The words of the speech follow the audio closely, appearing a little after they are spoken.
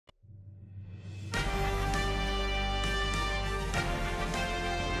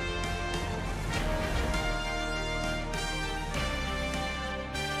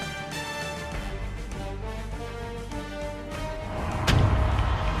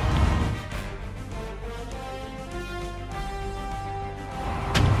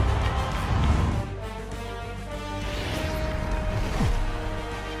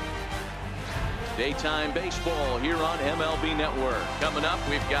Daytime baseball here on MLB Network. Coming up,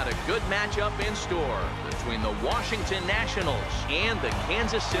 we've got a good matchup in store between the Washington Nationals and the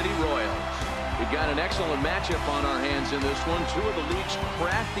Kansas City Royals. We've got an excellent matchup on our hands in this one. Two of the league's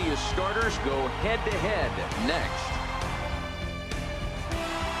craftiest starters go head-to-head next.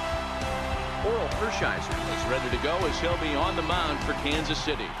 Orel Hershiser is ready to go as he'll be on the mound for Kansas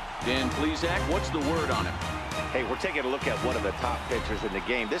City. Dan Plesac, what's the word on him? Hey, we're taking a look at one of the top pitchers in the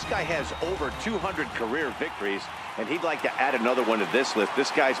game. This guy has over 200 career victories, and he'd like to add another one to this list.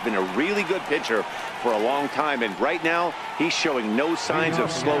 This guy's been a really good pitcher for a long time, and right now he's showing no signs of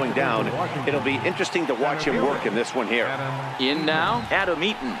slowing down. It'll be interesting to watch him work in this one here. In now, Adam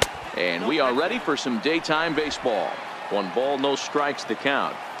Eaton. And we are ready for some daytime baseball. 1 ball, no strikes to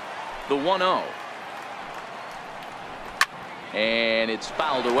count. The 1-0. And it's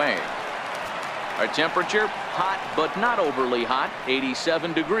fouled away. Our temperature, hot but not overly hot,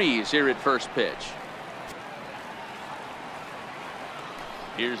 87 degrees here at first pitch.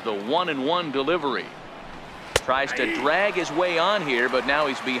 Here's the 1-1 delivery. Tries to drag his way on here, but now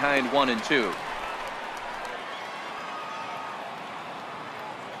he's behind 1-2.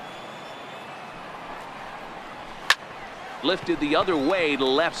 Lifted the other way to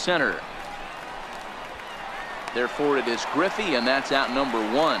left center. Therefore it is Griffey, and that's out number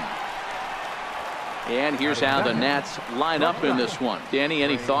 1. And here's how the Nats line up in this one. Danny,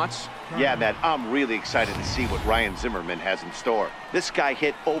 any thoughts? Yeah, Matt, I'm really excited to see what Ryan Zimmerman has in store. This guy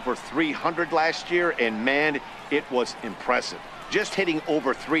hit over 300 last year, and man, it was impressive. Just hitting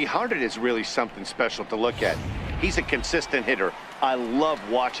over 300 is really something special to look at. He's a consistent hitter. I love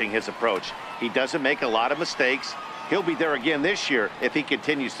watching his approach. He doesn't make a lot of mistakes. He'll be there again this year if he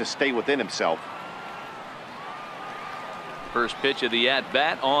continues to stay within himself. First pitch of the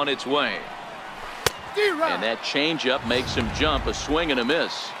at-bat on its way. And that changeup makes him jump, a swing and a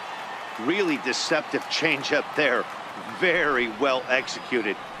miss. Really deceptive changeup there. Very well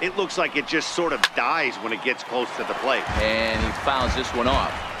executed. It looks like it just sort of dies when it gets close to the plate. And he fouls this one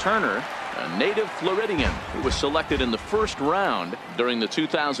off. Turner, a native Floridian, who was selected in the first round during the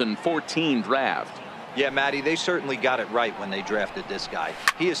 2014 draft. Yeah, Matty, they certainly got it right when they drafted this guy.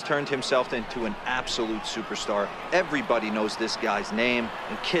 He has turned himself into an absolute superstar. Everybody knows this guy's name,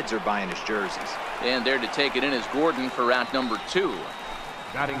 and kids are buying his jerseys. And there to take it in is Gordon for route number 2.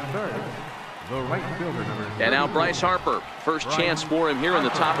 Batting third, the right fielder number 30. And now Bryce Harper. First chance for him here in the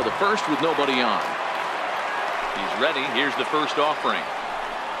top of the first with nobody on. He's ready. Here's the first offering.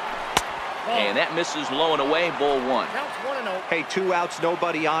 And that misses low and away, ball 1. Hey, 2 outs,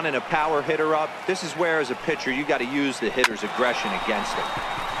 nobody on, and a power hitter up. This is where, as a pitcher, you got to use the hitter's aggression against him.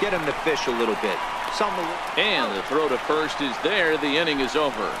 Get him to fish a little bit. And the throw to first is there. The inning is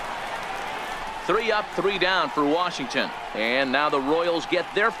over. 3 up, 3 down for Washington. And now the Royals get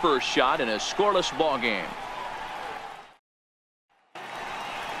their first shot in a scoreless ball game.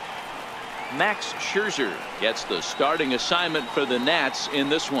 Max Scherzer gets the starting assignment for the Nats in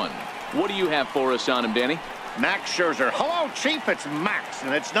this one. What do you have for us on him, Danny? Max Scherzer. Hello, Chief. It's Max,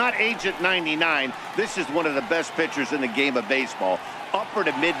 and it's not Agent 99. This is one of the best pitchers in the game of baseball. Upper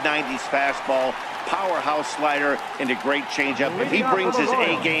to mid-90s fastball, powerhouse slider, and a great changeup. If he brings his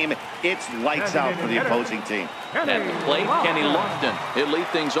A game, it's lights out for the opposing team. At the plate, Kenny Lofton. He'll lead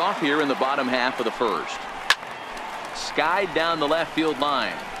things off here in the bottom half of the first. Skied down the left field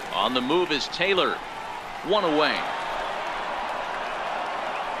line. On the move is Taylor. 1 away.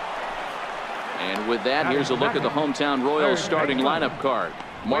 And with that, here's a look at the hometown Royals starting lineup card.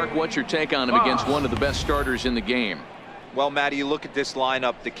 Mark, what's your take on him against one of the best starters in the game? Well, Matty, you look at this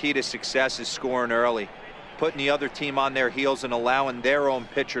lineup, the key to success is scoring early. Putting the other team on their heels and allowing their own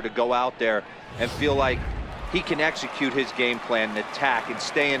pitcher to go out there and feel like he can execute his game plan and attack and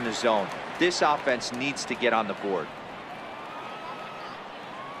stay in the zone. This offense needs to get on the board.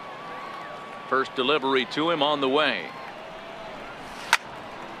 First delivery to him on the way.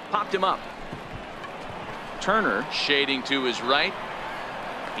 Popped him up. Turner shading to his right.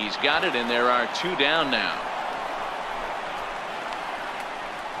 He's got it, and there are 2 down now.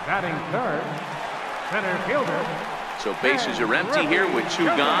 Batting third, center fielder. So bases are empty here with 2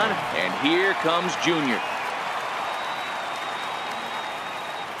 gone, and here comes Junior.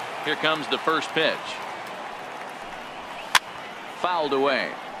 Here comes the first pitch. Fouled away.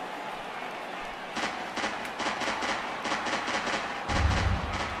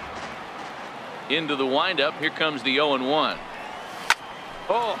 Into the windup. Here comes the 0-1.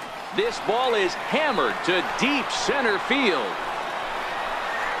 Oh, this ball is hammered to deep center field.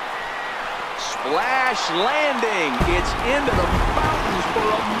 Splash landing. It's into the fountains for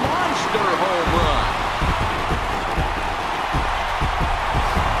a monster home run.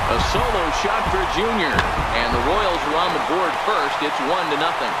 A solo shot for Junior, and the Royals are on the board first. It's 1-0.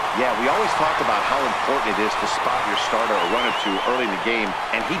 Yeah, we always talk about how important it is to spot your starter a run or two early in the game,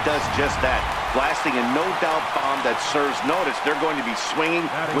 and he does just that, blasting a no-doubt bomb that serves notice. They're going to be swinging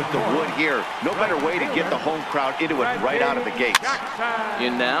with the wood here. No better way to get the home crowd into it right out of the gates.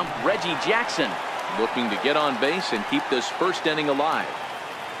 In now, Reggie Jackson, looking to get on base and keep this first inning alive.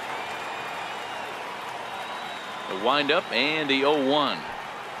 The windup and the 0-1.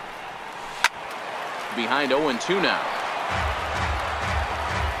 Behind 0-2 now.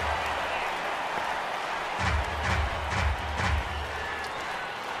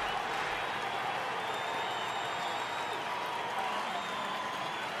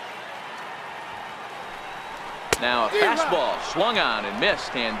 Now a fastball swung on and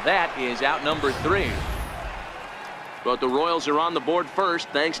missed, and that is out number 3. But the Royals are on the board first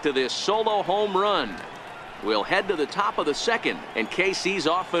thanks to this solo home run. We'll head to the top of the second, and KC's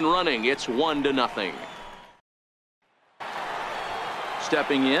off and running. It's 1-0.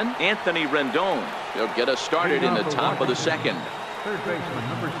 Stepping in, Anthony Rendon. He'll get us started in the top of the second. Third baseman,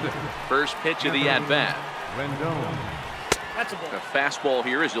 number 6. First pitch of the at-bat. Rendon. That's a ball. A fastball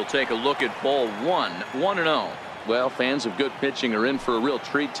here as you'll take a look at ball 1, 1-0. Well, fans of good pitching are in for a real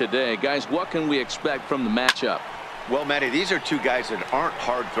treat today. Guys, what can we expect from the matchup? Well, Matty, these are two guys that aren't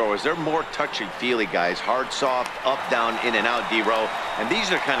hard throwers. They're more touchy-feely guys. Hard, soft, up, down, in and out, D-row. And these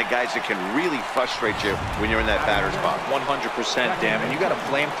are the kind of guys that can really frustrate you when you're in that batter's box. 100%, Dan. When you got a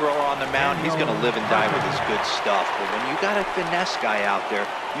flamethrower on the mound, he's going to live and die with his good stuff. But when you got a finesse guy out there,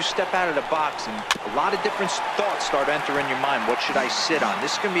 you step out of the box and a lot of different thoughts start entering your mind. What should I sit on?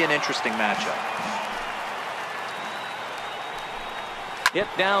 This is going to be an interesting matchup. Hit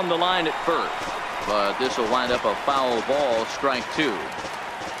down the line at first, but this will wind up a foul ball, strike 2.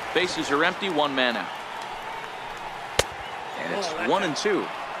 Bases are empty, 1 man out. And it's 1-2.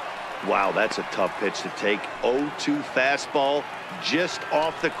 Wow, that's a tough pitch to take. 0-2 fastball just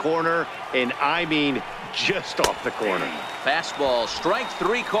off the corner, and I mean just off the corner. Fastball, strike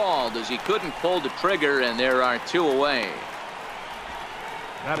 3 called as he couldn't pull the trigger, and there are 2 away.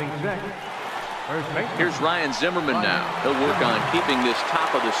 Batting second. First baseman. Here's Ryan Zimmerman now. He'll work on keeping this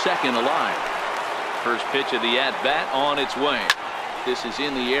top of the second alive. First pitch of the at-bat on its way. This is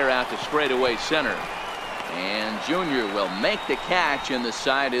in the air out to straightaway center. And Junior will make the catch, and the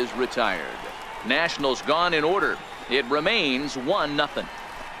side is retired. Nationals gone in order. It remains 1-0.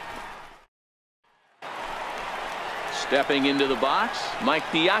 Stepping into the box, Mike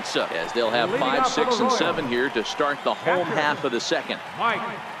Piazza, as they'll have 5, 6, and 7 here to start the home half of the second. Mike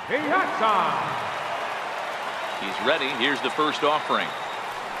Piazza. He's ready. Here's the first offering.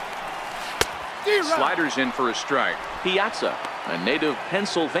 Sliders in for a strike. Piazza, a native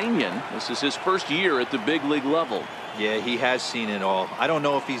Pennsylvanian. This is his first year at the big league level. Yeah, he has seen it all. I don't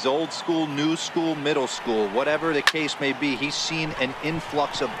know if he's old school, new school, middle school, whatever the case may be. He's seen an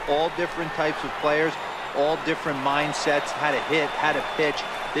influx of all different types of players, all different mindsets, how to hit, how to pitch.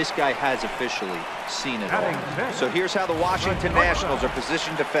 This guy has officially seen it all. So here's how the Washington Nationals are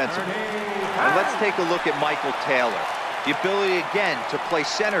positioned defensively. And let's take a look at Michael Taylor. The ability again to play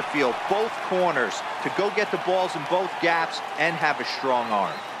center field, both corners, to go get the balls in both gaps and have a strong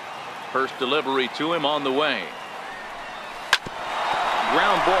arm. First delivery to him on the way.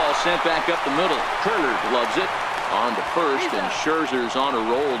 Ground ball sent back up the middle. Turner loves it. On to first, and Scherzer's on a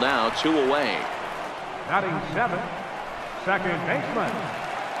roll now, 2 away. Batting 7, second baseman,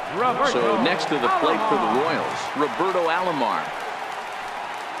 Roberto. So next to the plate for the Royals, Roberto Alomar.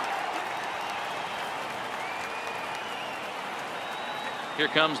 Here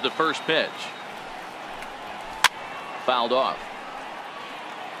comes the first pitch. Fouled off.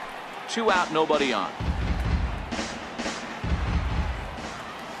 2 out, nobody on.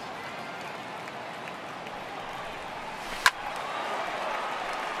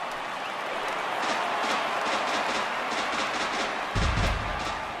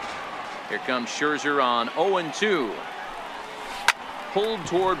 Here comes Scherzer on 0-2. Pulled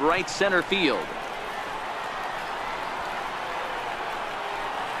toward right center field.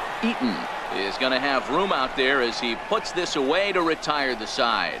 Eaton is going to have room out there as he puts this away to retire the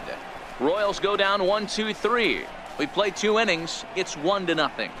side. Royals go down 1-2-3. We play 2 innings. It's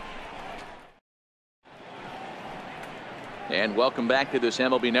 1-0. And welcome back to this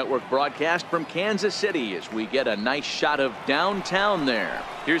MLB Network broadcast from Kansas City as we get a nice shot of downtown there.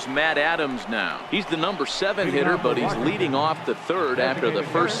 Here's Matt Adams now. He's the number 7 hitter, but he's leading off the 3rd after the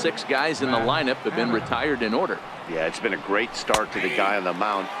first 6 guys in the lineup have been retired in order. Yeah, it's been a great start to the guy on the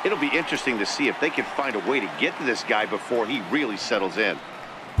mound. It'll be interesting to see if they can find a way to get to this guy before he really settles in.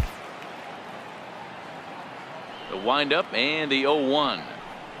 The windup and the 0-1.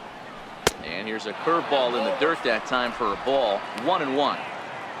 And here's a curveball in the dirt that time for a ball. 1-1.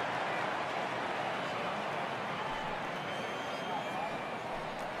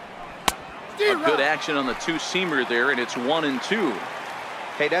 A good action on the two-seamer there, and it's 1-2.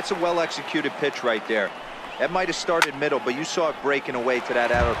 Hey, that's a well-executed pitch right there. That might have started middle, but you saw it breaking away to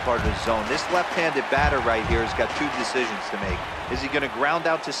that outer part of the zone. This left-handed batter right here has got two decisions to make. Is he going to ground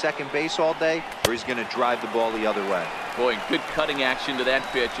out to second base all day, or is he going to drive the ball the other way? Boy, good cutting action to that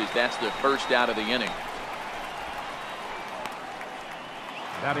pitch as that's the first out of the inning.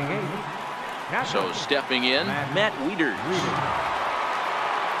 Batting eighth. So stepping in, Matt Wieters.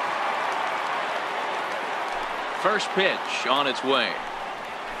 First pitch on its way.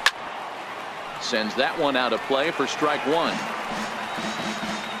 Sends that one out of play for strike one.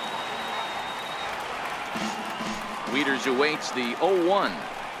 Wieters awaits the 0-1.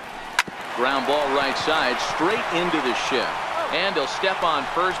 Ground ball right side, straight into the shift. And he'll step on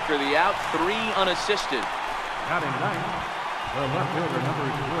first for the out, 3 unassisted. Batting ninth, the left fielder, number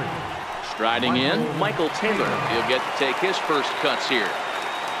 3. Striding in, Michael Taylor. He'll get to take his first cuts here.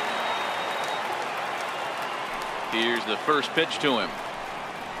 Here's the first pitch to him.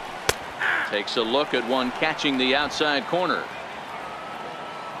 Takes a look at one catching the outside corner.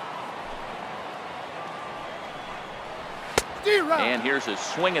 And here's a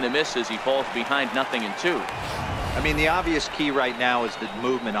swing and a miss as he falls behind 0-2. I mean, the obvious key right now is the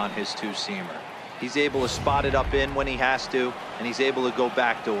movement on his two-seamer. He's able to spot it up in when he has to, and he's able to go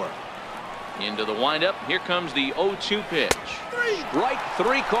backdoor. Into the windup. Here comes the 0-2 pitch. Strike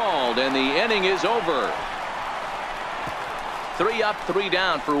 3 called, and the inning is over. 3 up, 3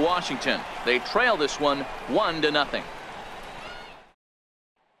 down for Washington. They trail this one 1-0.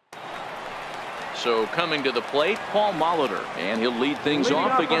 So coming to the plate, Paul Molitor, and he'll lead things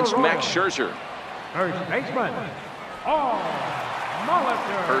off against Max Scherzer. First baseman, Paul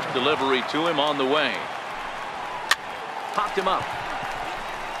Molitor. First delivery to him on the way. Popped him up.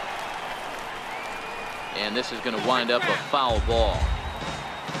 And this is going to wind up a foul ball.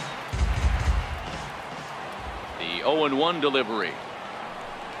 The 0-1 delivery.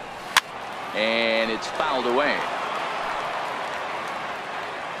 And it's fouled away.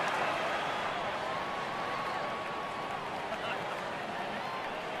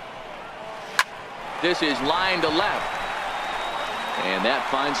 This is line to left. And that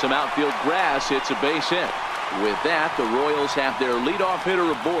finds some outfield grass. It's a base hit. With that, the Royals have their leadoff hitter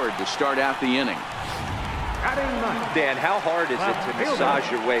aboard to start out the inning. Dan, how hard is it to massage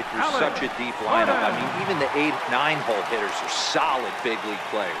your way through such a deep lineup? I mean, even the 8-9-hole hitters are solid big league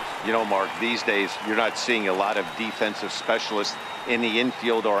players. You know, Mark, these days you're not seeing a lot of defensive specialists in the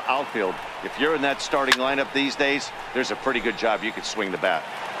infield or outfield. If you're in that starting lineup these days, there's a pretty good job you could swing the bat.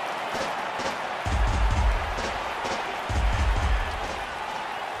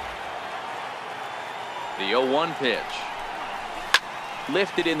 The 0-1 pitch.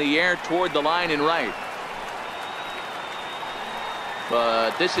 Lifted in the air toward the line and right.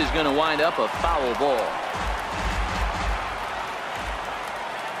 But this is going to wind up a foul ball.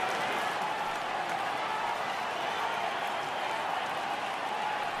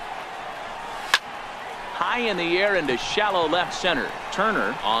 High in the air into shallow left center.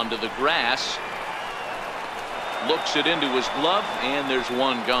 Turner onto the grass. Looks it into his glove, and there's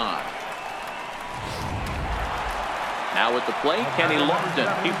one gone. Now at the plate, Kenny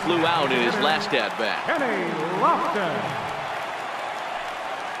Lofton. He flew out in his last at-bat. Kenny Lofton.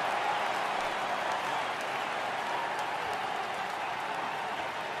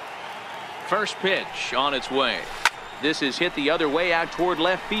 First pitch on its way. This is hit the other way out toward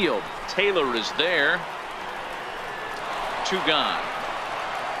left field. Taylor is there. 2 gone.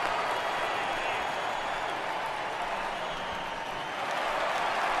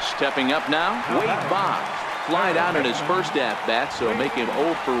 Stepping up now, Wade Boggs. Flied out in his first at-bat, so make him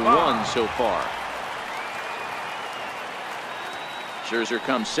 0 for 1 so far. Scherzer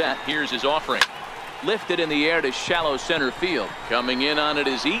comes set. Here's his offering. Lifted in the air to shallow center field. Coming in on it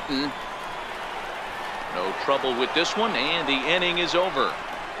is Eaton. No trouble with this one, and the inning is over.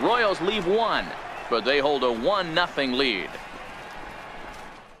 Royals leave 1, but they hold a 1-0 lead.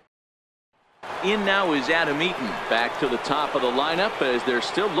 In now is Adam Eaton, back to the top of the lineup as they're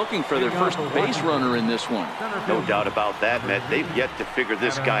still looking for their first base runner in this one. No doubt about that, Matt. They've yet to figure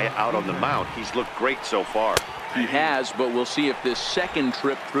this guy out on the mound. He's looked great so far. He has, but we'll see if this second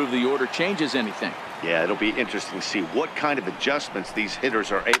trip through the order changes anything. Yeah, it'll be interesting to see what kind of adjustments these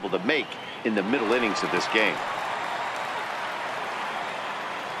hitters are able to make in the middle innings of this game.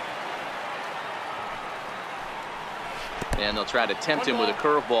 And they'll try to tempt him with a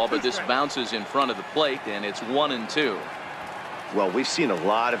curveball, but this bounces in front of the plate, and it's 1-2. Well, we've seen a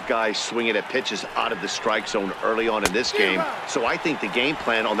lot of guys swinging at pitches out of the strike zone early on in this game. So I think the game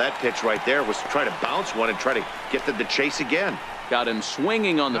plan on that pitch right there was to try to bounce one and try to get them to chase again. Got him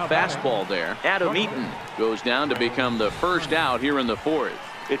swinging on the fastball there. Adam Eaton goes down to become the first out here in the fourth.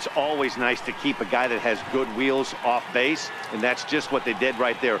 It's always nice to keep a guy that has good wheels off base, and that's just what they did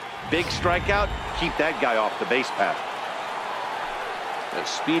right there. Big strikeout, keep that guy off the base path. The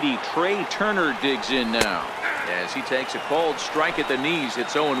speedy Trey Turner digs in now as he takes a cold strike at the knees.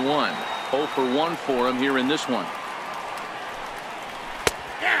 It's 0-1. 0 for 1 for him here in this one.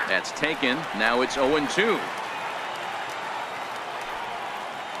 That's taken. Now it's 0-2.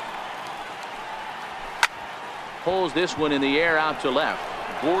 Pulls this one in the air out to left.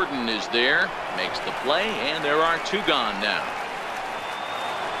 Gordon is there, makes the play, and there are 2 gone now.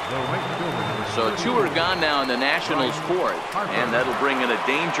 So 2 are gone now in the Nationals' fourth, and that'll bring in a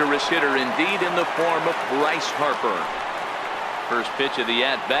dangerous hitter indeed in the form of Bryce Harper. First pitch of the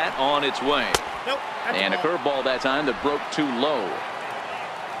at-bat on its way. And a curveball that time that broke too low.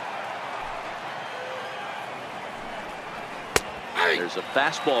 There's a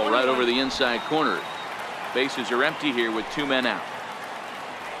fastball right over the inside corner. Bases are empty here with 2 men out.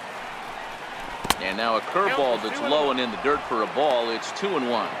 And now a curveball that's low and in the dirt for a ball. It's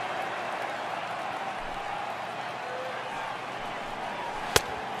 2-1.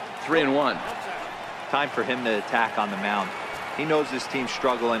 Three and 1. Time for him to attack on the mound. He knows his team's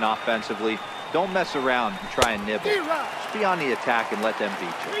struggling offensively. Don't mess around and try and nibble. Just be on the attack and let them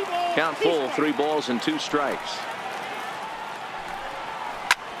beat you. Count full, 3 balls and 2 strikes.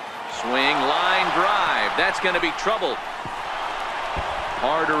 Swing, line drive. That's going to be trouble.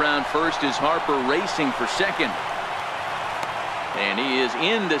 Hard around first is Harper racing for second. And he is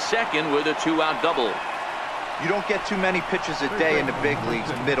into second with a 2-out double. You don't get too many pitches a day in the big leagues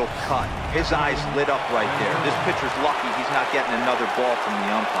middle cut. His eyes lit up right there. This pitcher's lucky he's not getting another ball from the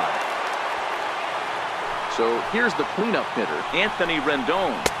umpire. So here's the cleanup hitter, Anthony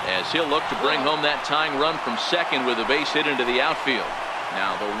Rendon, as he'll look to bring home that tying run from second with a base hit into the outfield.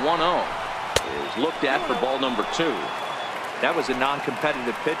 Now the 1-0 is looked at for ball number 2. That was a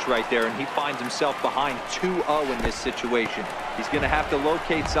non-competitive pitch right there, and he finds himself behind 2-0 in this situation. He's going to have to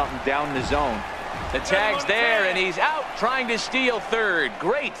locate something down the zone. The tag's there, and he's out trying to steal third.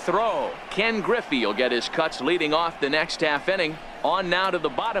 Great throw. Ken Griffey will get his cuts leading off the next half inning. On now to the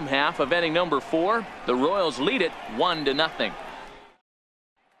bottom half of inning number 4. The Royals lead it 1-0.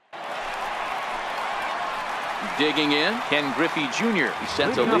 Digging in, Ken Griffey Jr. He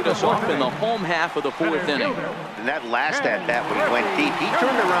sets to lead us off in the home half of the 4th inning. And that last at-bat when he went deep, he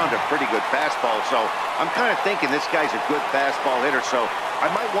turned around a pretty good fastball. So I'm kind of thinking this guy's a good fastball hitter. So I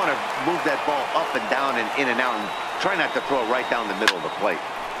might want to move that ball up and down and in and out and try not to throw it right down the middle of the plate.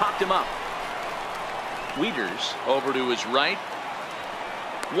 Popped him up. Wieters over to his right.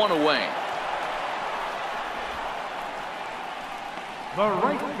 1 away. The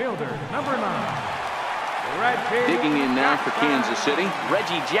right fielder, number 9. Digging in now for Kansas City,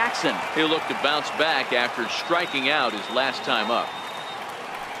 Reggie Jackson. He'll look to bounce back after striking out his last time up.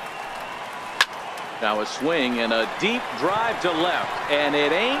 Now a swing and a deep drive to left, and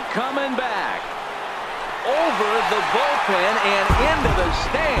it ain't coming back. Over the bullpen and into the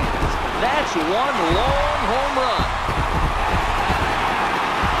stands. That's one long home run.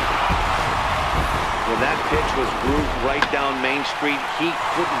 When that pitch was grooved right down Main Street, he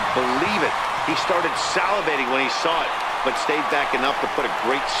couldn't believe it. He started salivating when he saw it, but stayed back enough to put a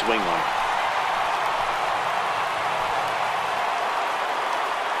great swing on it.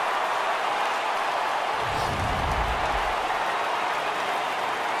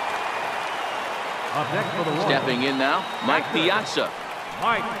 Stepping in now, Mike Piazza.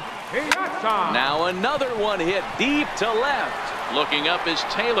 Now another one hit deep to left. Looking up is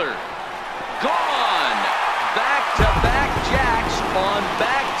Taylor. Gone! Back-to-back jacks on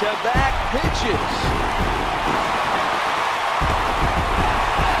back-to-back pitches.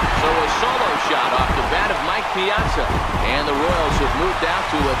 So a solo shot off the bat of Mike Piazza. And the Royals have moved out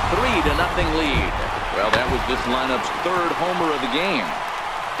to a 3-0 lead. Well, that was this lineup's 3rd homer of the game.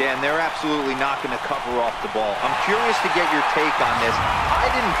 Dan, they're absolutely not going to cover off the ball. I'm curious to get your take on this. I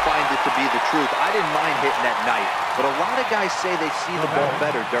didn't find it to be the truth. I didn't mind hitting at night, but a lot of guys say they see the ball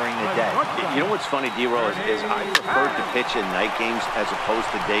better during the day. You know what's funny, D-Roll, is I preferred to pitch in night games as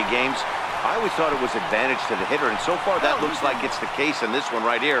opposed to day games. I always thought it was advantage to the hitter, and so far that looks like it's the case in this one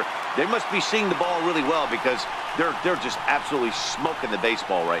right here. They must be seeing the ball really well because they're just absolutely smoking the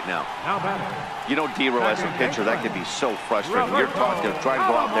baseball right now. You know, D-Roll, as a pitcher, that can be so frustrating. You're taught to try to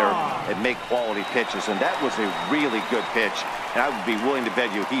go out there and make quality pitches, and that was a really good pitch. And I would be willing to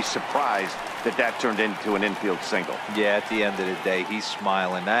bet you he's surprised that that turned into an infield single. Yeah, at the end of the day, he's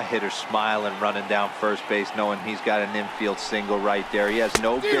smiling. That hitter's smiling, running down first base, knowing he's got an infield single right there. He has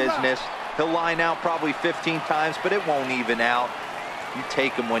no business. He'll line out probably 15 times, but it won't even out. You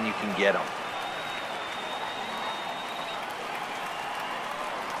take him when you can get him.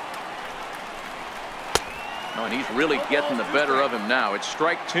 Oh, and he's really getting the better of him now. It's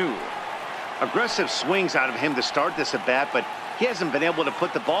strike 2. Aggressive swings out of him to start this at bat, but he hasn't been able to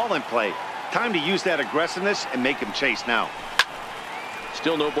put the ball in play. Time to use that aggressiveness and make him chase now.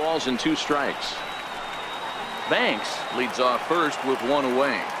 Still no balls and 2 strikes. Banks leads off first with 1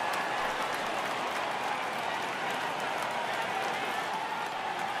 away.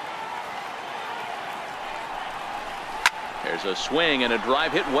 There's a swing and a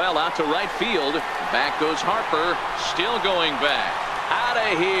drive hit well out to right field. Back goes Harper, still going back. Out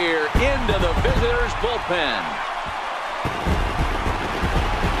of here, into the visitors' bullpen.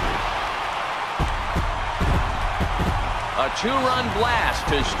 A 2-run blast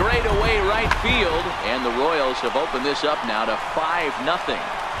to straightaway right field, and the Royals have opened this up now to 5-0.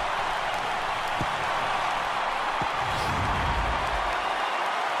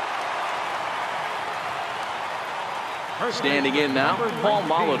 Standing in now, Paul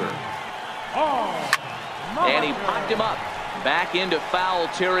Molitor. And he popped him up. Back into foul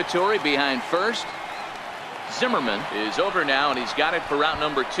territory behind first. Zimmerman is over now, and he's got it for route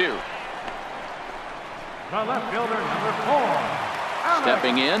number 2. The left fielder, number 4.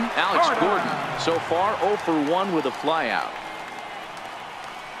 Stepping in, Alex Gordon. So far, 0 for 1 with a flyout.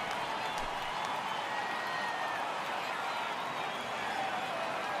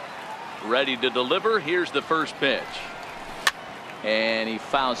 Ready to deliver. Here's the first pitch. And he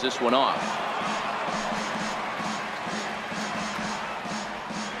fouls this one off.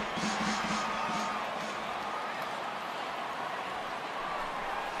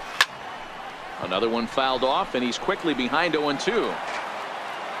 Another one fouled off, and he's quickly behind 0-2.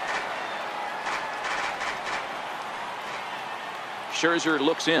 Scherzer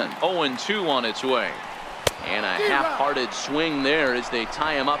looks in. 0-2 on its way. And a half-hearted swing there as they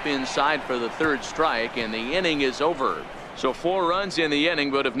tie him up inside for the 3rd strike, and the inning is over. So 4 runs in the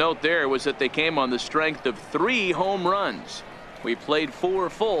inning, but of note there was that they came on the strength of 3 home runs. We played 4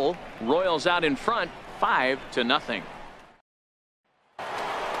 full. Royals out in front, 5-0.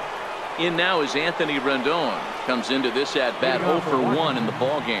 In now is Anthony Rendon. Comes into this at-bat 0 for 1 in the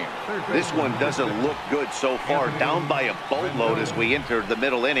ballgame. This one doesn't look good so far. Down by a boatload as we enter the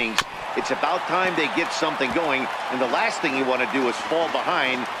middle innings. It's about time they get something going, and the last thing you want to do is fall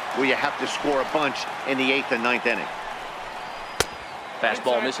behind where you have to score a bunch in the 8th and 9th inning.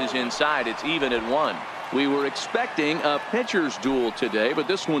 Fastball misses inside. It's even at 1. We were expecting a pitcher's duel today, but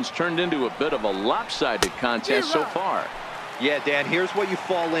this one's turned into a bit of a lopsided contest so far. Yeah, Dan, here's what you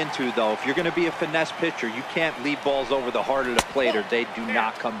fall into, though. If you're going to be a finesse pitcher, you can't leave balls over the heart of the plate or they do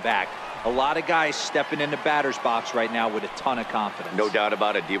not come back. A lot of guys stepping in the batter's box right now with a ton of confidence. No doubt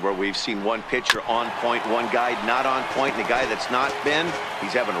about it, Debra. We've seen one pitcher on point, one guy not on point, and the guy that's not been,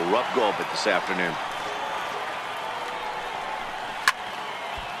 he's having a rough go of it this afternoon.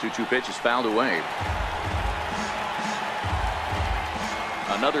 2-2 pitch is fouled away.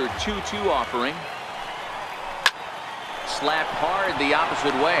 Another 2-2 offering. Slapped hard the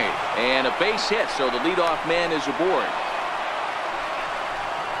opposite way, and a base hit, so the leadoff man is aboard.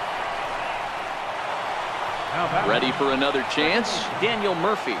 Ready for another chance? Daniel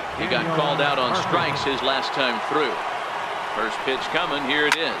Murphy. He got called out on strikes his last time through. First pitch coming. Here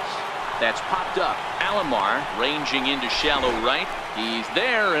it is. That's popped up. Alomar ranging into shallow right. He's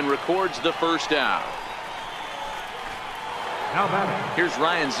there and records the first out. Here's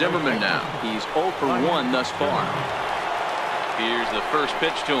Ryan Zimmerman now. He's 0 for 1 thus far. Here's the first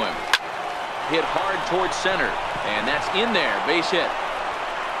pitch to him. Hit hard towards center, and that's in there. Base hit.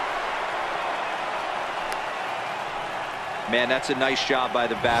 Man, that's a nice job by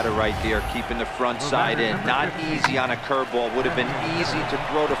the batter right there, keeping the front side in. Not easy on a curveball. Would have been easy to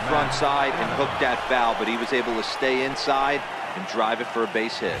throw the front side and hook that foul, but he was able to stay inside and drive it for a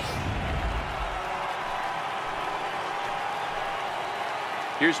base hit.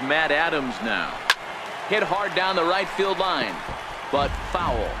 Here's Matt Adams now. Hit hard down the right field line, but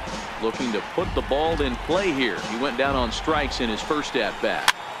foul. Looking to put the ball in play here. He went down on strikes in his first at-bat.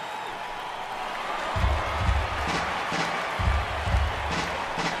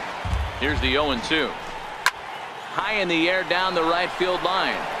 Here's the 0-2. High in the air down the right field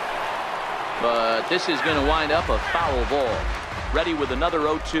line. But this is going to wind up a foul ball. Ready with another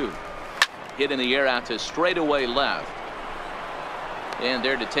 0-2. Hit in the air out to straightaway left. And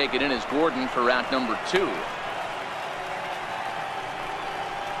there to take it in is Gordon for route number 2.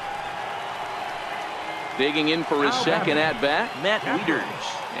 Digging in for his second at-bat, Matt Wieters.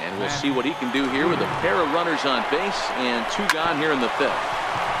 And we'll see what he can do here with a pair of runners on base and 2 gone here in the 5th.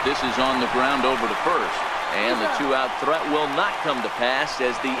 This is on the ground over to first. And the 2-out threat will not come to pass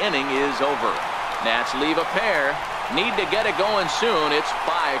as the inning is over. Nats leave a pair. Need to get it going soon. It's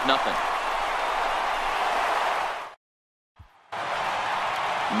 5-0.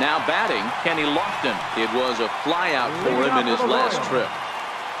 Now batting, Kenny Lofton. It was a flyout for him in his last trip.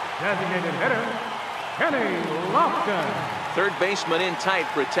 Designated hitter, Kenny Lofton. Third baseman in tight,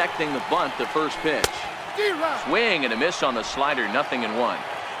 protecting the bunt. The first pitch. Swing and a miss on the slider. 0-1.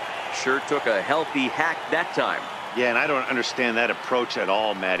 Sure took a healthy hack that time. Yeah, and I don't understand that approach at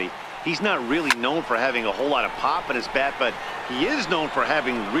all, Matty. He's not really known for having a whole lot of pop in his bat, but he is known for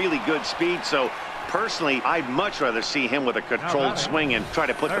having really good speed. So personally, I'd much rather see him with a controlled swing and try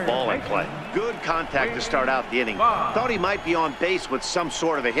to put the ball in play. Good contact to start out the inning. Thought he might be on base with some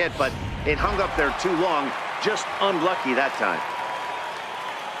sort of a hit, but it hung up there too long. Just unlucky that time.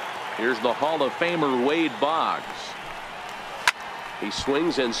 Here's the Hall of Famer Wade Boggs. He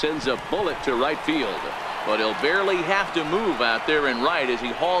swings and sends a bullet to right field, but he'll barely have to move out there in right as he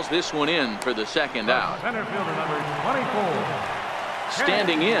hauls this one in for the second out. Center fielder number 24.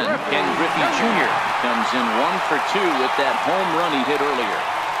 Standing in, Ken Griffey Jr. comes in 1 for 2 with that home run he hit earlier.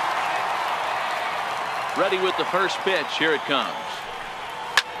 Ready with the first pitch. Here it comes.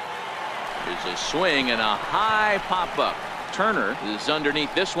 There's a swing and a high pop-up. Turner is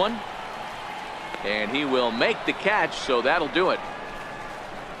underneath this one, and he will make the catch, so that'll do it.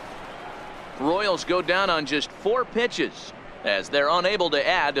 Royals go down on just 4 pitches as they're unable to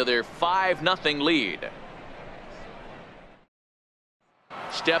add to their 5-0 lead.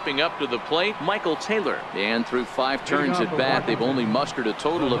 Stepping up to the plate, Michael Taylor. And through 5 turns at bat, they've only mustered a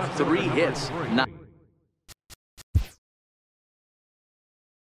total of 3 hits.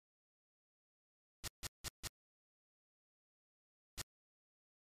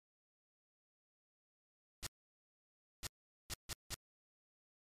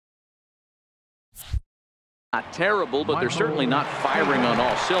 Not terrible, but they're certainly not firing on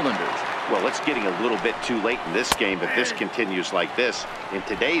all cylinders. Well, it's getting a little bit too late in this game if this continues like this. In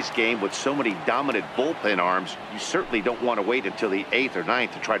today's game, with so many dominant bullpen arms, you certainly don't want to wait until the 8th or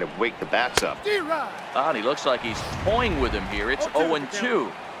 9th to try to wake the bats up. And he looks like he's toying with him here. It's 0-2.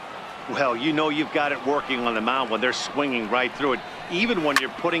 Well, you know you've got it working on the mound when they're swinging right through it, even when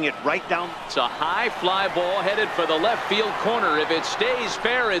you're putting it right down. It's a high fly ball headed for the left field corner. If it stays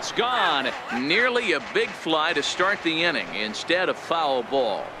fair, it's gone. Nearly a big fly to start the inning instead of foul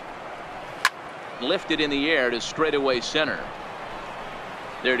ball. Lifted in the air to straightaway center.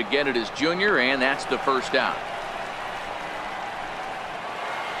 There to get it is Junior, and that's the first out.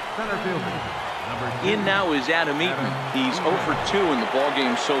 Center fielder. In now is Adam Eaton. He's 0 for 2 in the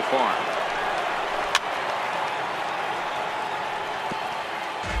ballgame so far.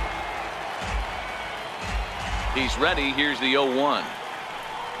 He's ready. Here's the 0-1.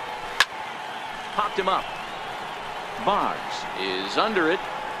 Popped him up. Boggs is under it.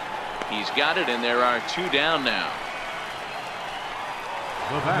 He's got it, and there are 2 down now.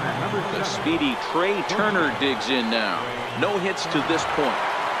 The speedy Trey Turner digs in now. No hits to this point.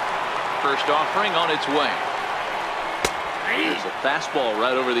 First offering on its way. There's a fastball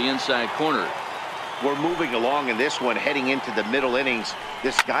right over the inside corner. We're moving along in this one, heading into the middle innings.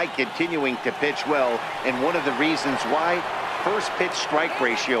 This guy continuing to pitch well, and one of the reasons why, first pitch strike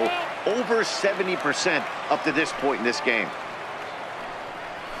ratio over 70% up to this point in this game.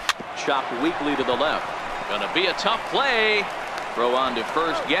 Chopped weakly to the left. Gonna be a tough play. Throw on to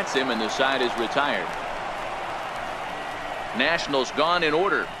first gets him, and the side is retired. Nationals gone in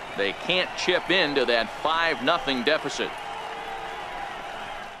order. They can't chip into that 5-0 deficit.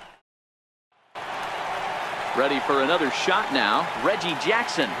 Ready for another shot now. Reggie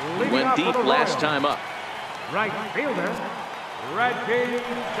Jackson went deep last time up. Right fielder, Reggie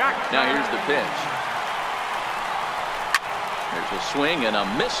Jackson. Now here's the pitch. There's a swing and a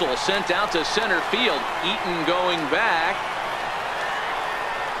missile sent out to center field. Eaton going back.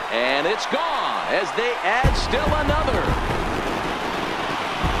 And it's gone as they add still another.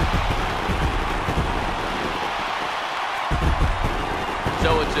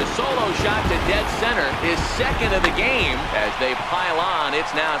 So it's a solo shot to dead center, his second of the game. As they pile on,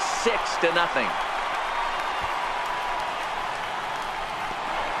 it's now 6-0.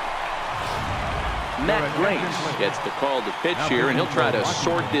 Matt Grace gets the call to pitch here, and he'll try to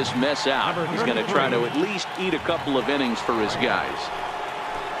sort this mess out. He's going to try to at least eat a couple of innings for his guys.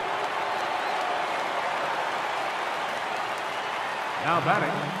 Now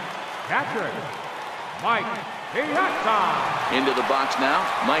batting, catcher, Mike Piazza. Into the box now,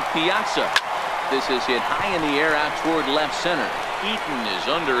 Mike Piazza. This is hit high in the air out toward left center. Eaton is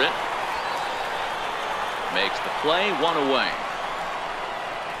under it. Makes the play, 1 away.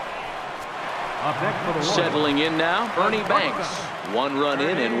 Settling in now, Ernie Banks. 1 run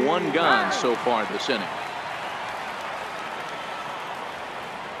in and 1 gone so far this inning.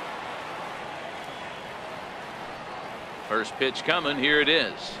 First pitch coming. Here it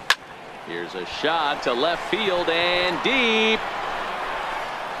is. Here's a shot to left field and deep.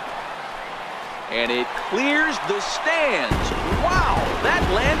 And it clears the stands. Wow, that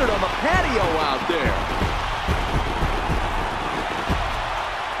landed on the patio out there.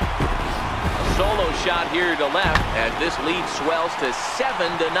 A solo shot here to left as this lead swells to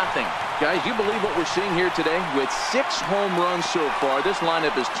 7-0. Guys, you believe what we're seeing here today? With 6 home runs so far, this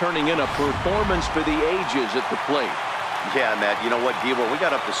lineup is turning in a performance for the ages at the plate. Yeah, Matt, you know what, Debo, we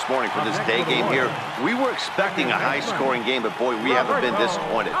got up this morning for this day game here. We were expecting a high-scoring game, but, boy, we haven't been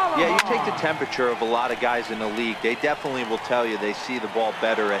disappointed. Yeah, you take the temperature of a lot of guys in the league. They definitely will tell you they see the ball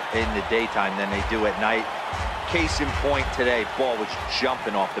better in the daytime than they do at night. Case in point today, ball was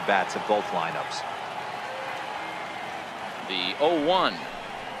jumping off the bats of both lineups. The 0-1.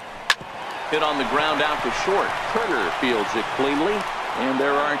 Hit on the ground out to short. Turner fields it cleanly, and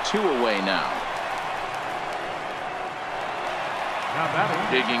there are 2 away now.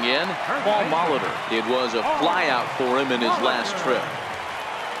 Digging in, Paul Molitor. It was a flyout for him in his last trip.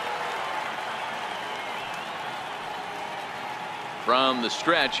 From the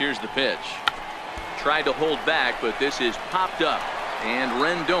stretch, here's the pitch. Tried to hold back, but this is popped up. And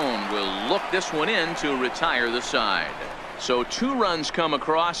Rendon will look this one in to retire the side. So 2 runs come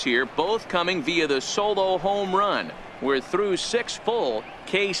across here, both coming via the solo home run. We're through 6 full.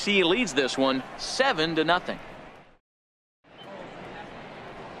 KC leads this one 7-0.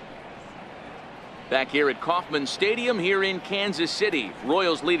 Back here at Kauffman Stadium here in Kansas City.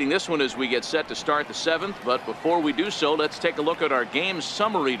 Royals leading this one as we get set to start the 7th. But before we do so, let's take a look at our game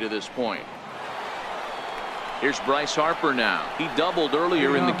summary to this point. Here's Bryce Harper now. He doubled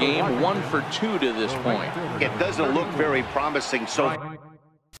earlier in the game, 1 for 2 to this point. It doesn't look very promising so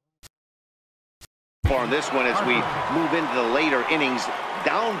far in this one as we move into the later innings.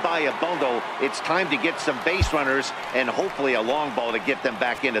 Down by a bundle, it's time to get some base runners and hopefully a long ball to get them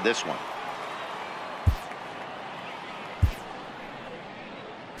back into this one.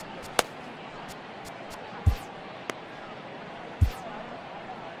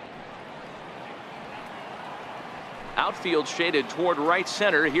 Outfield shaded toward right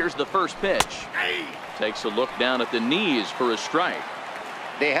center. Here's the first pitch. Takes a look down at the knees for a strike.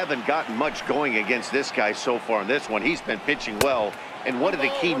 They haven't gotten much going against this guy so far in this one. He's been pitching well. And one of the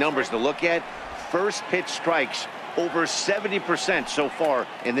key numbers to look at, first pitch strikes over 70% so far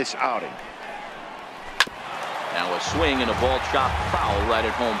in this outing. Now a swing and a ball chopped foul right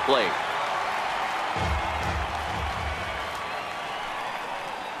at home plate.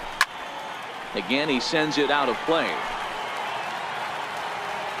 Again, he sends it out of play.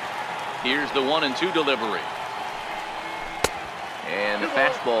 Here's the 1-2 delivery. And the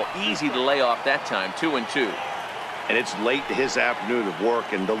fastball easy to lay off that time, 2-2. And it's late in his afternoon of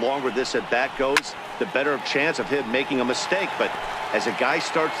work, and the longer this at bat goes, the better chance of him making a mistake. But as a guy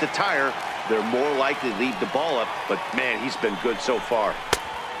starts to tire, they're more likely to leave the ball up. But man, he's been good so far.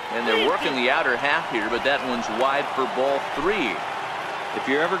 And they're working the outer half here, but that one's wide for ball 3. If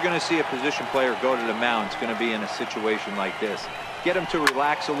you're ever going to see a position player go to the mound, it's going to be in a situation like this. Get him to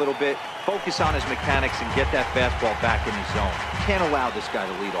relax a little bit, focus on his mechanics, and get that fastball back in his zone. Can't allow this guy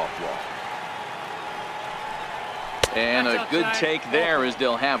to lead off walk. And a good take there as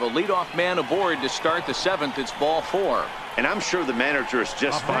they'll have a leadoff man aboard to start the 7th. It's ball 4. And I'm sure the manager is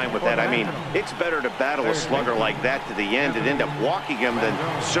just fine with that. I mean, it's better to battle a slugger like that to the end and end up walking him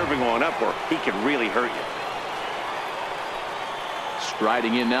than serving one up where he can really hurt you.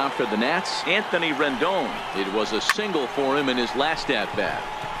 Striding in now for the Nats, Anthony Rendon. It was a single for him in his last at-bat.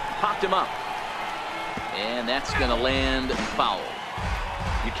 Popped him up. And that's going to land foul.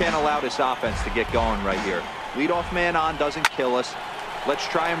 You can't allow this offense to get going right here. Leadoff man on doesn't kill us. Let's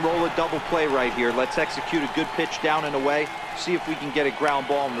try and roll a double play right here. Let's execute a good pitch down and away. See if we can get a ground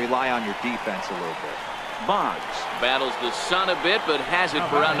ball and rely on your defense a little bit. Boggs battles the sun a bit, but has it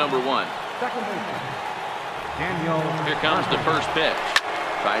for out number 1. Here comes the first pitch.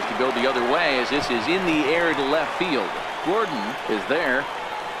 Tries to go the other way as this is in the air to left field. Gordon is there,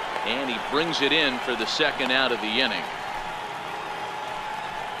 and he brings it in for the 2nd out of the inning.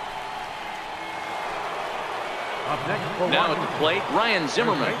 Now at the plate, Ryan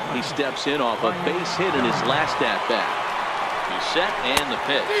Zimmerman. He steps in off a base hit in his last at-bat. He's set and the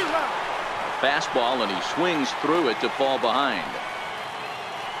pitch. A fastball, and he swings through it to fall behind.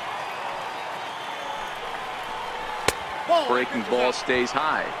 breaking ball stays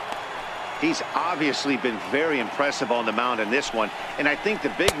high. He's obviously been very impressive on the mound in this one, and I think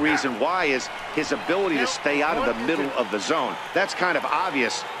the big reason why is his ability to stay out of the middle of the zone. That's kind of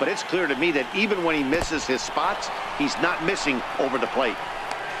obvious, but it's clear to me that even when he misses his spots, he's not missing over the plate.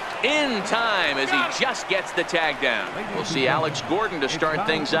 In time as he just gets the tag down. We'll see Alex Gordon to start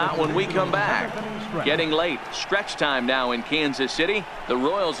things out when we come back. Getting late. Stretch time now in Kansas City. The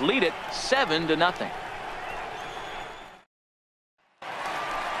Royals lead it 7-0.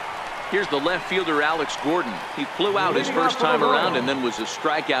 Here's the left fielder, Alex Gordon. He flew out his first time around and then was a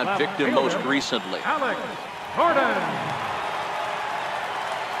strikeout victim most recently. Alex Gordon.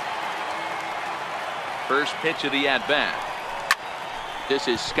 First pitch of the at-bat. This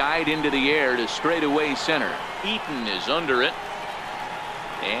is skied into the air to straightaway center. Eaton is under it.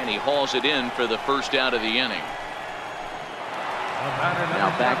 And he hauls it in for the first out of the inning.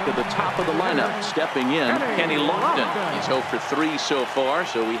 Now back to the top of the lineup. Stepping in, Kenny Lofton. He's 0 for 3 so far,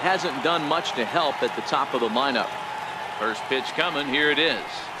 so he hasn't done much to help at the top of the lineup. First pitch coming. Here it is.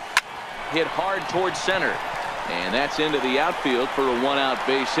 Hit hard towards center. And that's into the outfield for a 1-out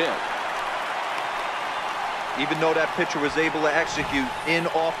base hit. Even though that pitcher was able to execute in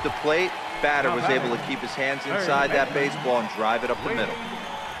off the plate, batter was able to keep his hands inside that baseball and drive it up the middle.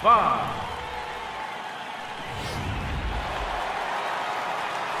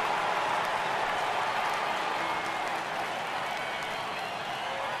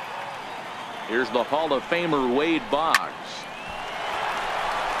 Here's the Hall of Famer Wade Boggs.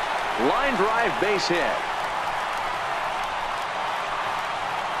 Line drive base hit.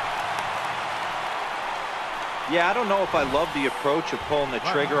 Yeah, I don't know if I love the approach of pulling the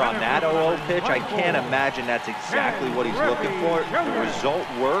trigger on that 0-0 pitch. I can't imagine that's exactly what he's looking for. The result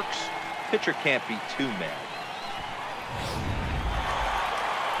works. Pitcher can't be too mad.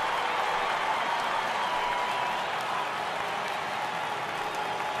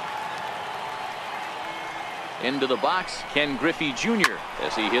 Into the box, Ken Griffey Jr.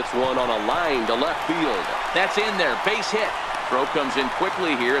 as he hits one on a line to left field. That's in there, base hit. Throw comes in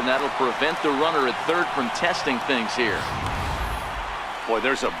quickly here, and that'll prevent the runner at third from testing things here. Boy,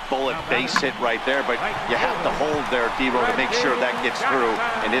 there's a bullet base hit right there, but you have to hold there, D-Row, to make sure that gets through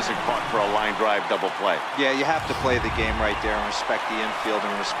and isn't caught for a line drive double play. Yeah, you have to play the game right there and respect the infield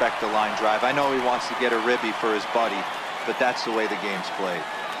and respect the line drive. I know he wants to get a ribby for his buddy, but that's the way the game's played.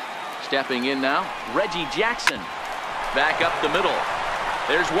 Stepping in now, Reggie Jackson. Back up the middle.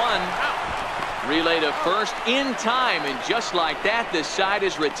 There's one. Relay to first in time, and just like that, this side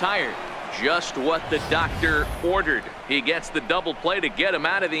is retired. Just what the doctor ordered. He gets the double play to get him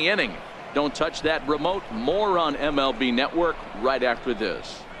out of the inning. Don't touch that remote. More on MLB Network right after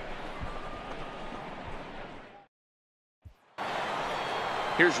this.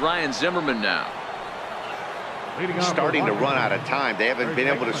 Here's Ryan Zimmerman now. Starting to run out of time. They haven't been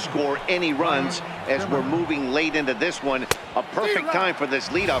able to score any runs as we're moving late into this one. A perfect time for this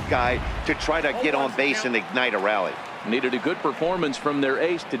leadoff guy to try to get on base and ignite a rally. Needed a good performance from their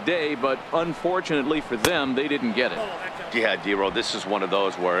ace today, but unfortunately for them, they didn't get it. Yeah, D-Row, this is one of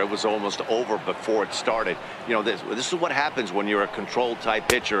those where it was almost over before it started. You know, this is what happens when you're a controlled type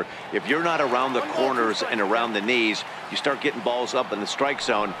pitcher. If you're not around the corners and around the knees, you start getting balls up in the strike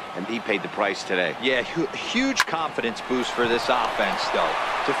zone, and he paid the price today. Yeah, huge confidence boost for this offense, though.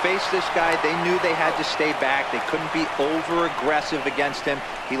 To face this guy, they knew they had to stay back. They couldn't be over-aggressive against him.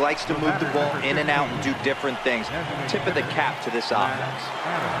 He likes to move the ball in and out and do different things. Tip of the cap to this offense.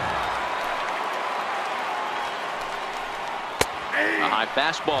 A high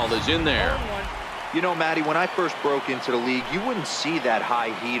fastball is in there. You know, Matty, when I first broke into the league, you wouldn't see that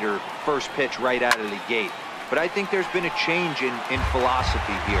high heater first pitch right out of the gate. But I think there's been a change in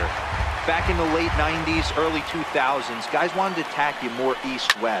philosophy here. Back in the late 90s, early 2000s, guys wanted to attack you more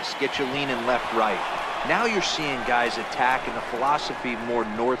east-west, get you leaning left-right. Now you're seeing guys attack in the philosophy more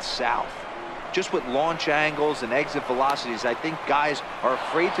north-south. Just with launch angles and exit velocities, I think guys are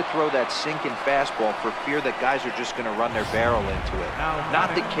afraid to throw that sinking fastball for fear that guys are just going to run their barrel into it.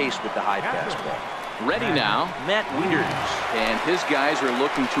 Not the case with the high fastball. Ready now, Matt Wieters. And his guys are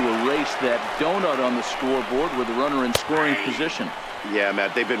looking to erase that donut on the scoreboard with a runner in scoring position. Yeah,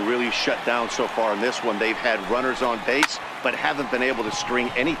 Matt, they've been really shut down so far in this one. They've had runners on base, but haven't been able to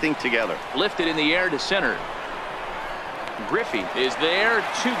string anything together. Lifted in the air to center. Griffey is there,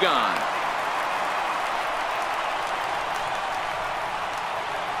 2 gone.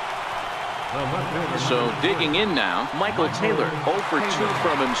 So digging in now, Michael Taylor, 0 for 2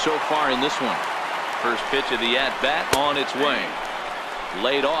 from him so far in this one. First pitch of the at-bat on its way.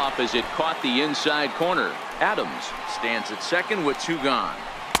 Laid off as it caught the inside corner. Adams stands at second with 2 gone.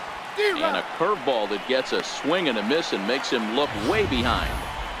 And a curveball that gets a swing and a miss and makes him look way behind.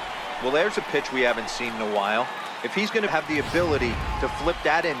 Well, there's a pitch we haven't seen in a while. If he's going to have the ability to flip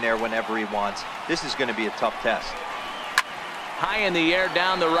that in there whenever he wants, this is going to be a tough test. High in the air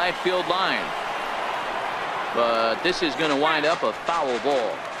down the right field line. But this is going to wind up a foul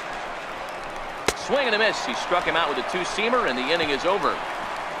ball. Swing and a miss. He struck him out with a two-seamer, and the inning is over.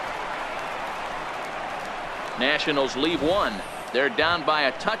 Nationals leave one. They're down by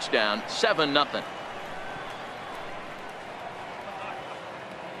a touchdown, 7-0.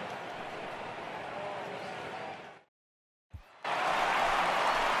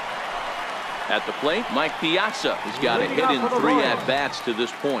 At the plate, Mike Piazza has got a hit in 3 at-bats to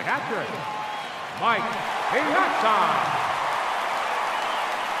this point. Catcher, Mike Piazza.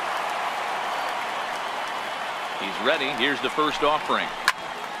 He's ready. Here's the first offering.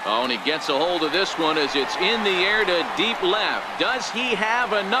 Oh, and he gets a hold of this one as it's in the air to deep left. Does he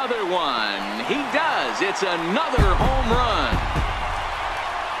have another one? He does. It's another home run.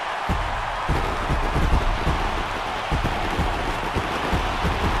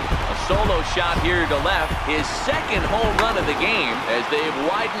 A solo shot here to left. His second home run of the game as they've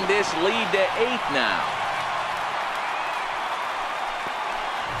widened this lead to 8 now.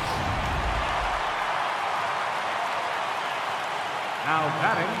 Now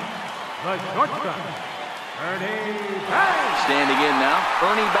batting, the shortstop, Ernie Banks. Standing in now,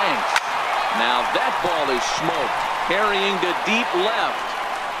 Ernie Banks. Now that ball is smoked, carrying to deep left.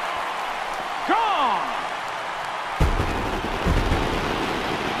 Gone!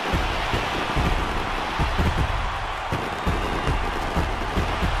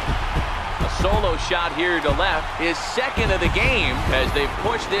 A solo shot here to left, his second of the game as they've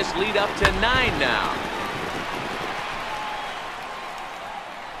pushed this lead up to 9 now.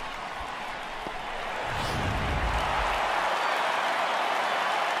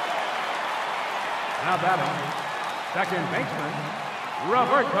 Now batting, second baseman,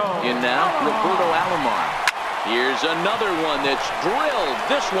 Roberto. In now, Roberto Alomar. Here's another one that's drilled.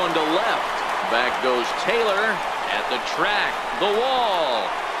 This one to left. Back goes Taylor at the track, the wall.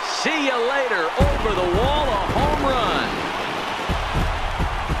 See you later. Over the wall, a home run.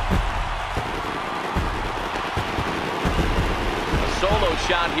 A solo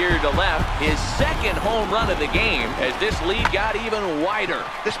shot here to left. His second home run of the game as this lead got even wider.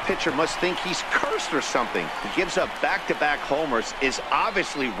 This pitcher must think he's cursed or something. He gives up back-to-back homers, is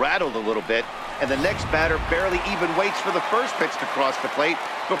obviously rattled a little bit, and the next batter barely even waits for the first pitch to cross the plate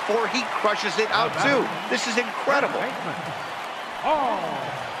before he crushes it out too. This is incredible.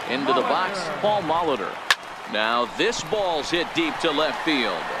 Into the box, Paul Molitor. Now this ball's hit deep to left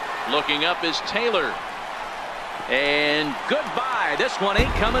field. Looking up is Taylor. And goodbye. This one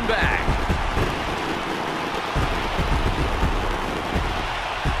ain't coming back.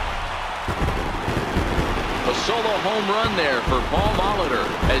 A solo home run there for Paul Molitor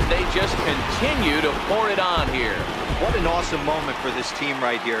as they just continue to pour it on here. What an awesome moment for this team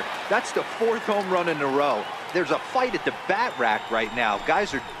right here. That's the 4th home run in a row. There's a fight at the bat rack right now.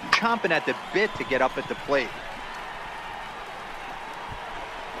 Guys are chomping at the bit to get up at the plate.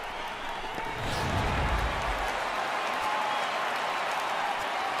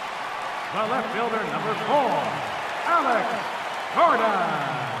 The left fielder, number 4, Alex Gordon.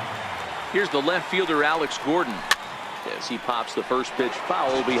 Here's the left fielder, Alex Gordon, as he pops the first pitch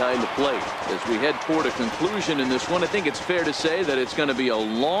foul behind the plate. As we head toward a conclusion in this one, I think it's fair to say that it's going to be a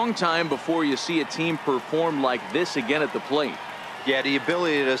long time before you see a team perform like this again at the plate. Yeah, the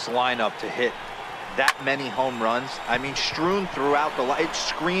ability of this lineup to hit that many home runs, I mean, strewn throughout the line, it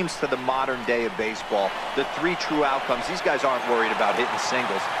screams to the modern day of baseball. The 3 true outcomes. These guys aren't worried about hitting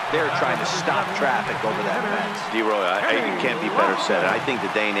singles. They're trying to stop traffic over that fence. D-Roy, it can't be better said. I think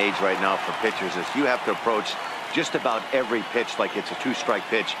the day and age right now for pitchers is you have to approach just about every pitch like it's a 2-strike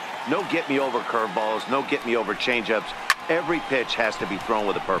pitch. No get-me-over curveballs, no get-me-over changeups. Every pitch has to be thrown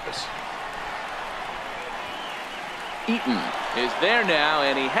with a purpose. Eaton is there now,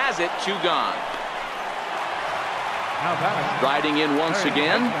 and he has it. 2 gone. Riding in once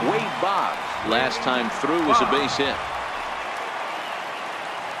again, Wade Boggs. Last time through was a base hit.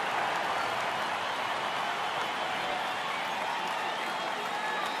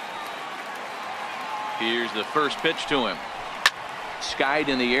 Here's the first pitch to him. Skied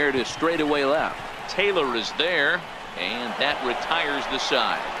in the air to straightaway left. Taylor is there, and that retires the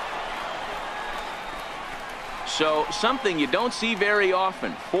side. So something you don't see very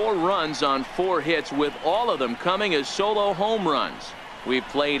often. 4 runs on 4 hits, with all of them coming as solo home runs. We've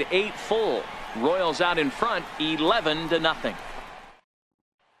played 8 full. Royals out in front, 11-0.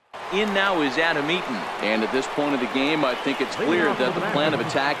 In now is Adam Eaton. And at this point of the game, I think it's clear that the plan of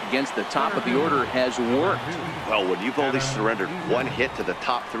attack against the top of the order has worked. Well, when you've only surrendered one hit to the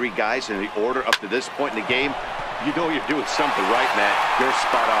top three guys in the order up to this point in the game, you know you're doing something right, Matt. You're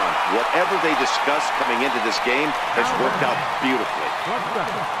spot on. Whatever they discussed coming into this game has worked out beautifully.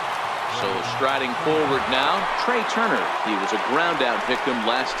 So striding forward now, Trey Turner. He was a ground-out victim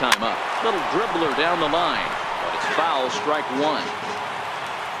last time up. Little dribbler down the line. But it's foul, strike one.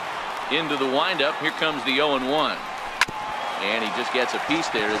 Into the windup, here comes the 0-1. And he just gets a piece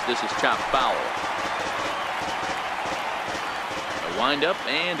there as this is chopped foul. A windup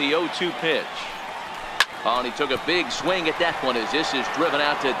and the 0-2 pitch. Oh, and he took a big swing at that one as this is driven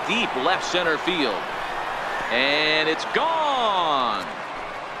out to deep left center field. And it's gone.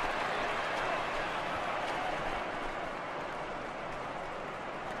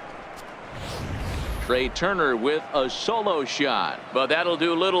 Trey Turner with a solo shot, but that'll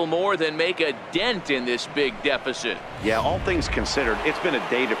do little more than make a dent in this big deficit. Yeah, all things considered, it's been a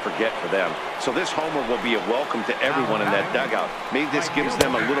day to forget for them. So this homer will be a welcome to everyone in that dugout. Maybe this gives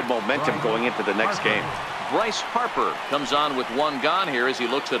them a little momentum going into the next game. Bryce Harper comes on with one gone here as he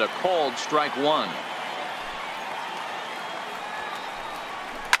looks at a called strike one.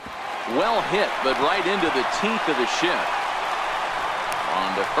 Well hit, but right into the teeth of the shift.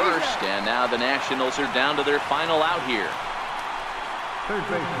 On to first, and now the Nationals are down to their final out here. Third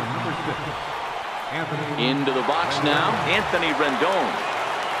baseman, number 6, Anthony. Into the box now, Anthony Rendon.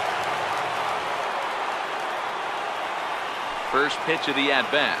 First pitch of the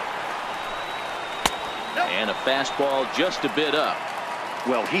at-bat. And a fastball just a bit up.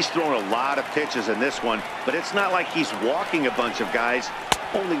 Well, he's thrown a lot of pitches in this one, but it's not like he's walking a bunch of guys.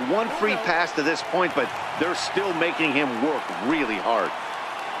 Only one free pass to this point, but they're still making him work really hard.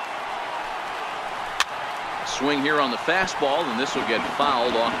 Swing here on the fastball, and this will get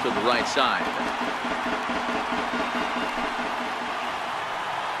fouled off to the right side.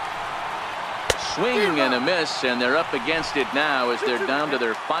 Swing and a miss, and they're up against it now as they're down to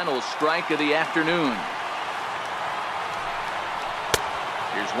their final strike of the afternoon.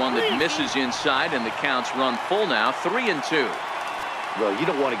 Here's one that misses inside, and the count's run full now, 3-2. Well, you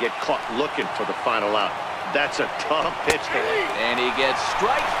don't want to get caught looking for the final out. That's a tough pitch. And he gets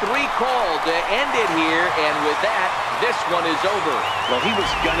strike three called to end it here, and with that, this one is over. Well, he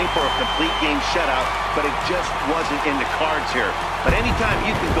was gunning for a complete game shutout, but it just wasn't in the cards here. But anytime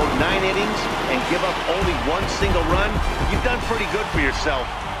you can go 9 innings and give up only one single run, you've done pretty good for yourself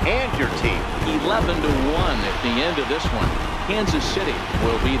and your team. 11-1 at the end of this one. Kansas City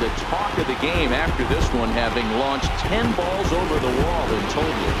will be the talk of the game after this one, having launched 10 balls over the wall in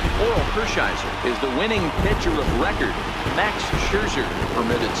total. Orel Hershiser is the winning pitcher of record. Max Scherzer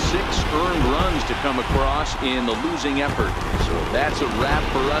permitted 6 earned runs to come across in the losing effort. So that's a wrap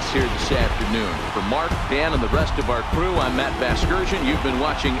for us here this afternoon. For Mark, Dan, and the rest of our crew, I'm Matt Vasgersian. You've been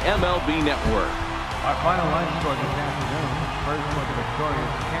watching MLB Network. Our final line score this afternoon. First for the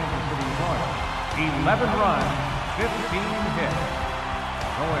victorious Kansas City Royals. 11 runs. 15 hits.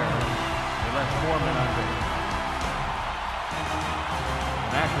 No errors. They left 4 men on base.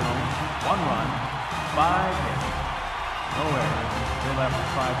 The Nationals, 1 run, 5 hits. No errors. They left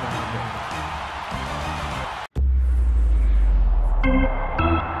 5 men on base.